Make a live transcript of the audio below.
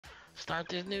Start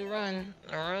this new run.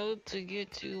 The road to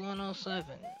get to 107.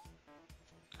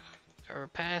 Or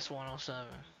past 107.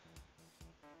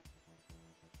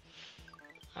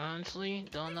 Honestly,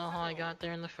 don't know how I got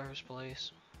there in the first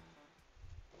place.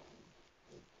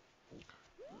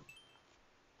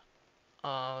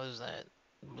 What is that?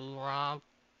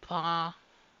 Burapa?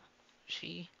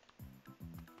 She?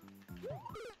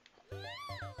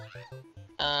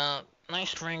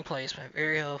 Nice string placement.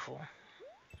 Very helpful.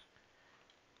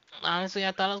 Honestly,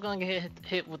 I thought I was gonna get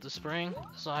hit with the spring,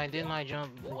 so I did my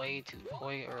jump way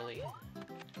early.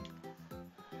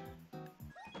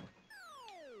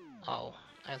 Oh,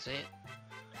 that's it.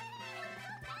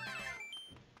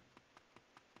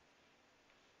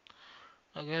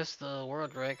 I guess the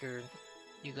world record,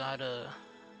 you gotta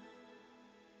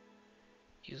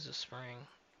use the spring.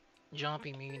 Jump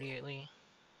immediately.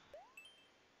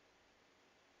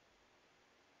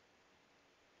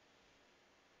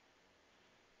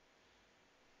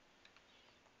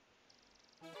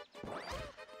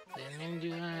 Didn't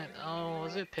do that. Oh,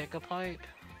 was it pick a pipe?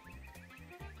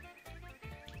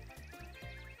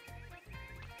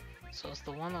 So it's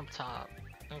the one up top.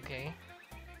 Okay.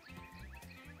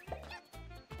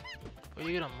 Where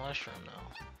you get a mushroom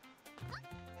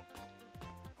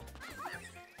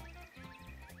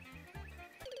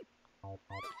though?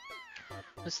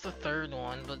 It's the third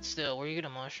one, but still, where you get a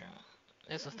mushroom?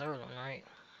 It's the third one, right?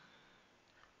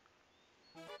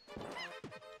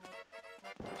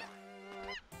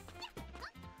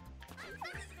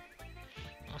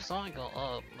 I saw it go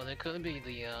up, but it could be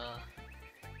the,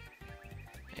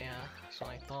 yeah, so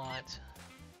I thought.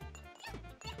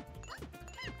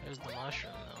 There's the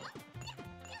mushroom, though.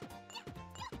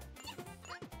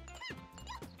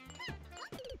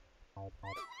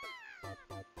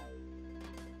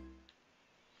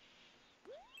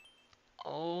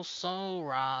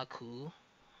 Osoraku.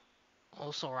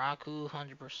 Osoraku,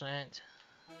 100%.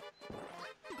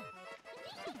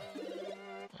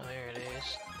 Oh, there it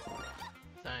is.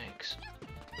 Thanks.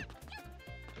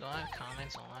 Do I have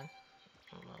comments on?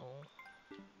 No.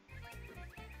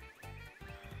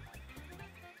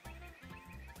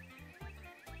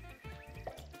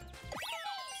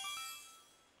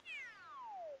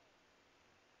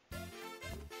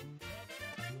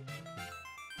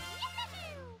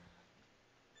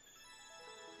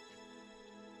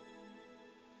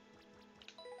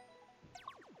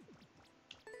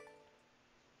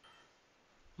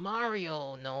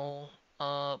 Mario, no.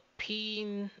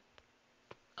 Pin,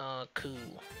 Coup.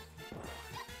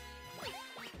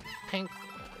 Pink.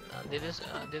 Did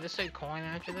it say coin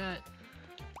after that?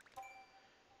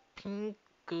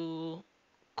 Pinku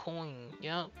coin.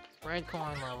 Yep. Red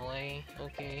coin level, eh?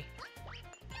 Okay.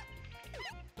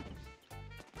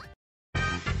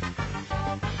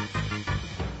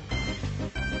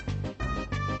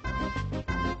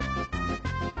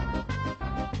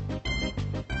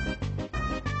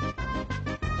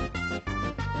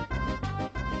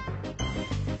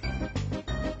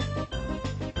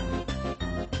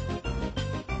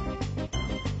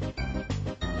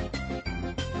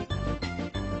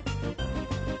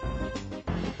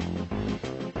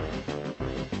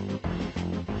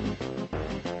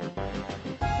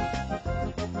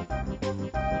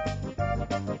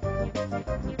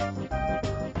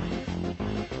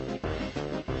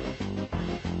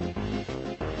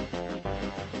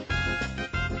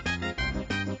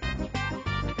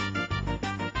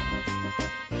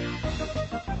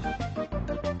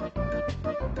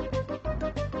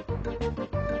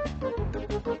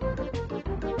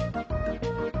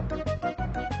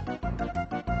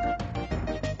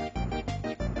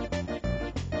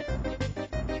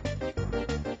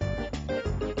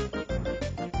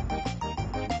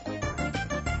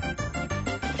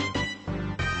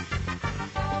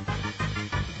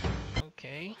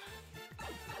 Okay.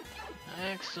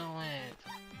 Excellent.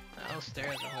 Those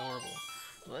stairs are horrible.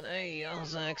 But hey, that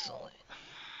was excellent.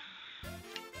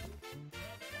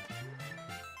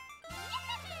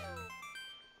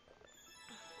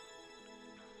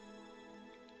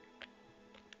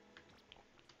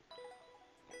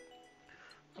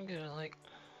 I'm gonna like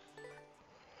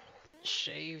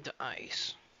shave the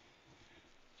ice.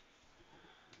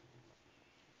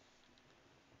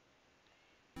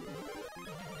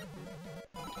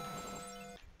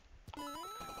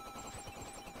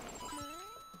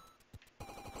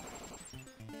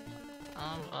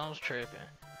 I was tripping.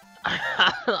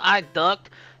 I ducked.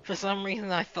 For some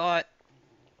reason I thought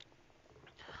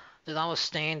that I was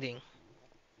standing.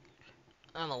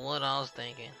 I don't know what I was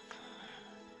thinking.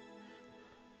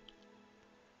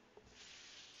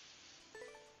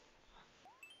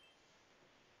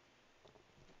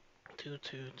 Two,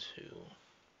 two, two.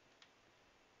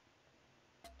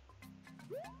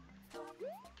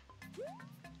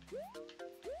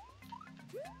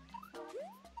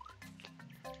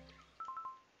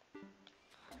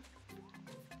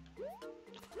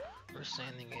 We're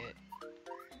sanding it.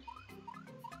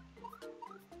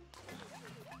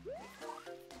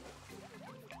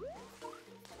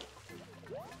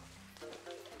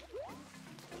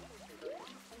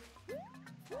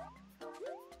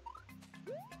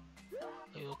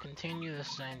 We will continue to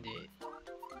sand it.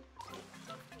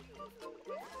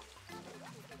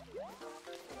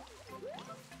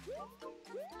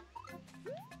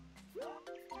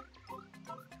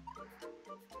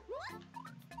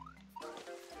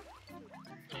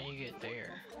 And you get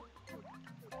there.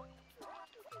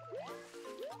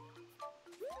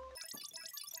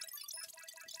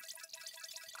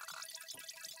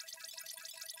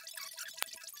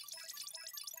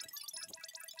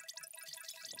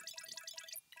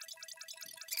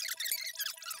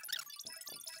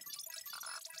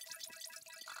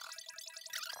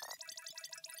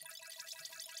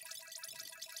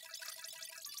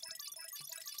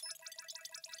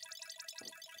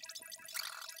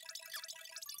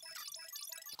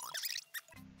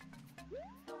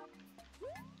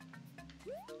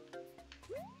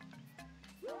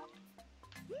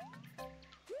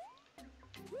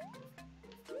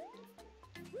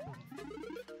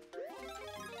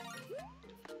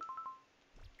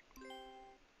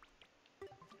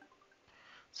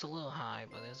 It's a little high,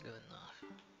 but it's good enough.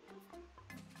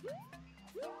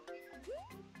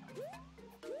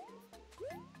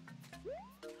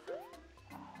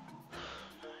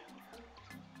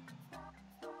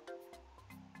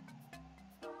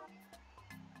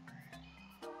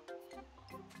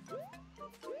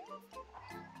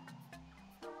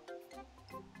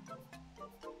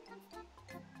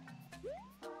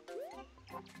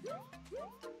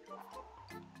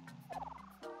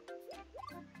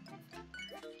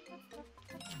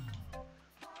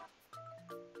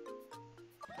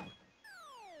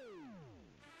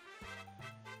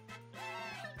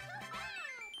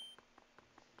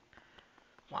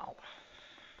 Wow.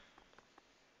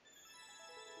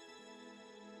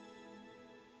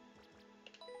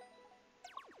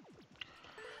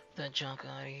 That junk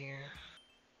out of here.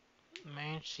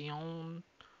 Mansion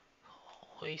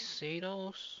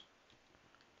Huesados?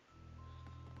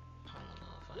 I don't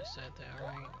know if I said that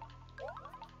right.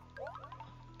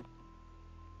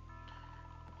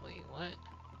 Wait, what?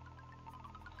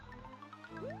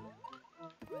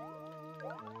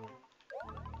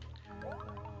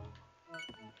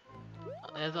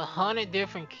 There's 100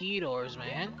 different key doors,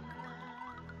 man.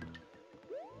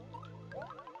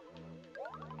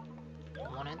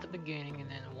 One at the beginning and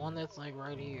then one that's like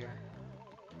right here.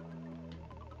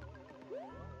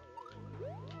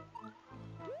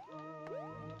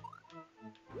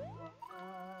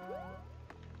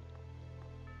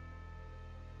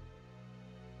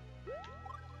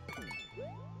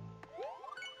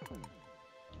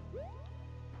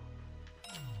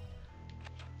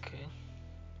 Okay.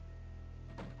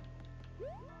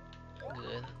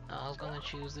 Good. I was gonna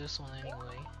choose this one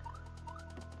anyway.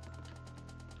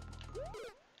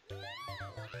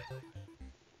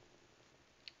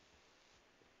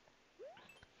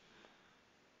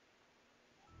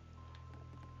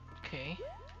 Okay.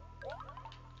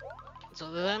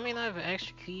 So does that mean I have an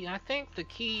extra key? I think the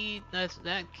key,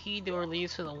 that key door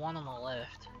leads to the one on the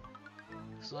left.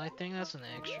 So I think that's an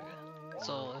extra.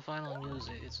 So if I don't use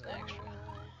it, it's an extra.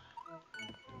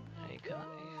 Hey, can I...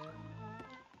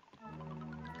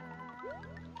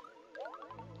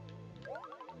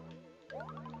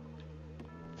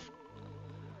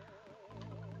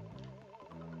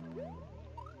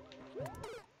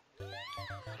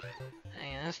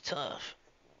 Man, that's tough.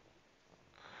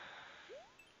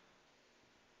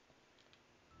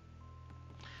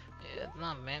 Yeah, it's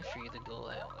not meant for you to go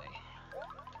that way.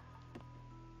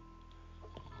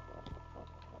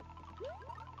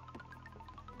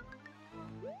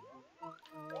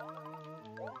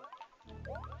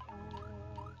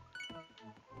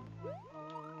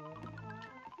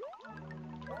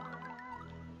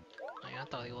 Like, I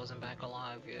thought he wasn't back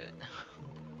alive yet.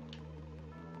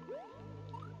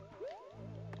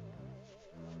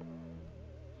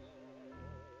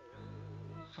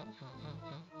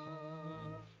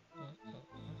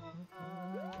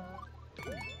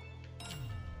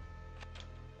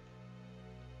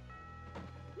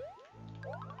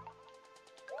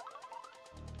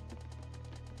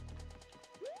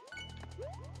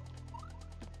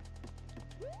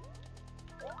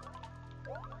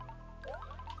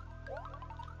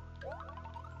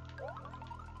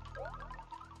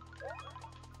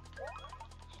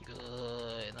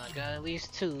 Good. I got at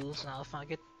least two, so now if I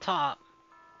get the top.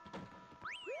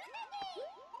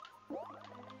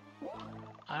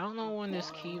 I don't know when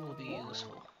this key will be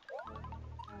useful.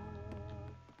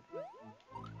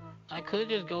 I could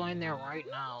just go in there right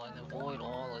now and avoid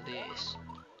all of this.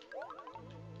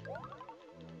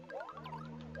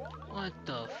 What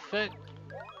the fuck?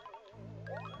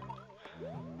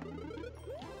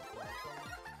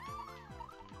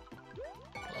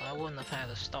 Well, I wouldn't have had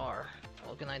a star.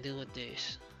 What can I do with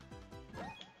this?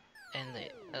 End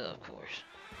it, of course.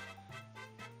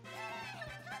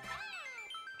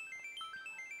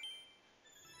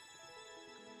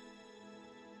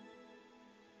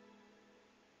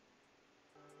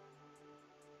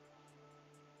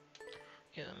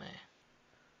 Yeah,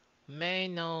 man.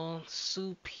 Mano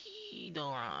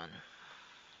Supidoran.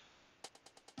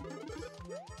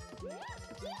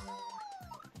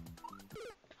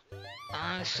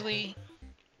 Honestly,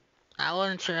 I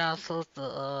wasn't sure I was supposed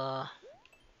to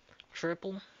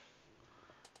triple,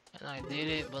 and I did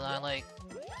it, but I like.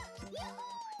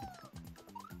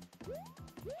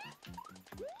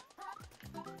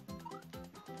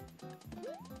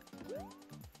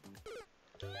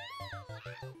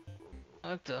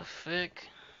 What the frick?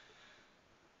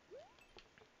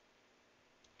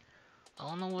 I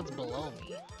don't know what's below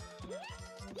me.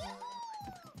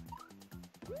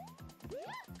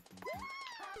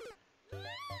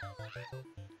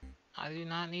 I do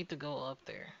not need to go up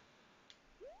there.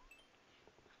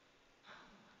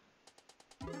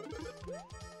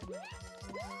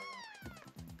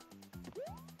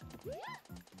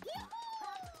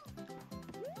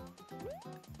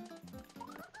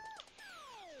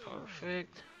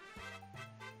 Perfect.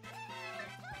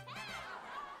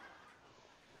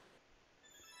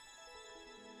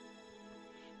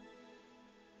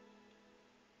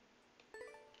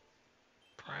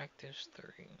 Practice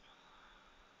 3.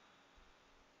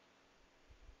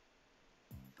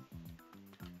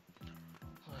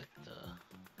 What the?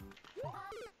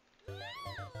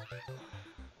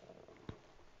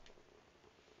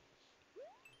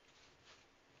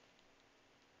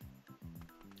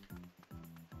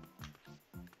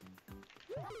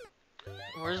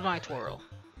 Where's my twirl?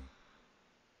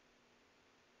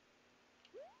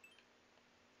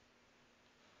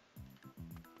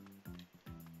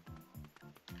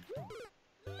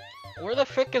 Where the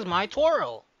frick is my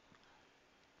twirl?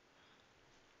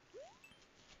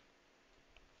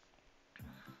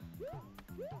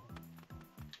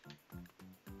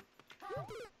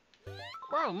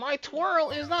 Bro, my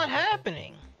twirl is not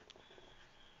happening.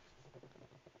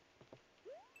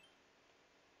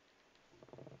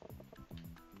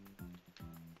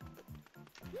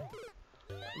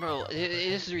 Bro,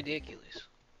 this is ridiculous.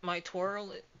 My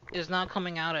twirl is not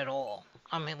coming out at all.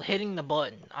 I'm hitting the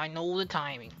button. I know the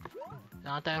timing.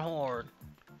 Not that hard.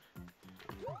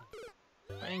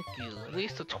 Thank you. At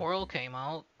least the twirl came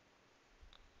out.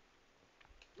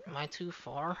 Am I too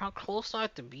far? How close do I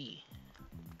have to be?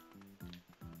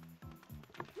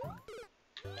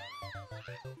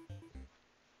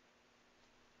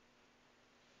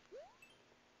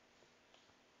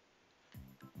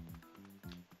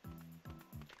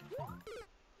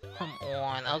 Come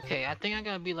on. Okay, I think I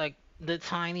gotta be like the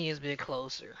tiniest bit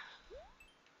closer.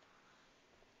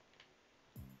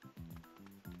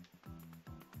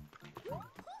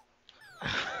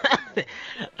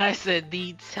 I said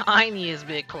the tiniest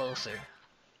bit closer.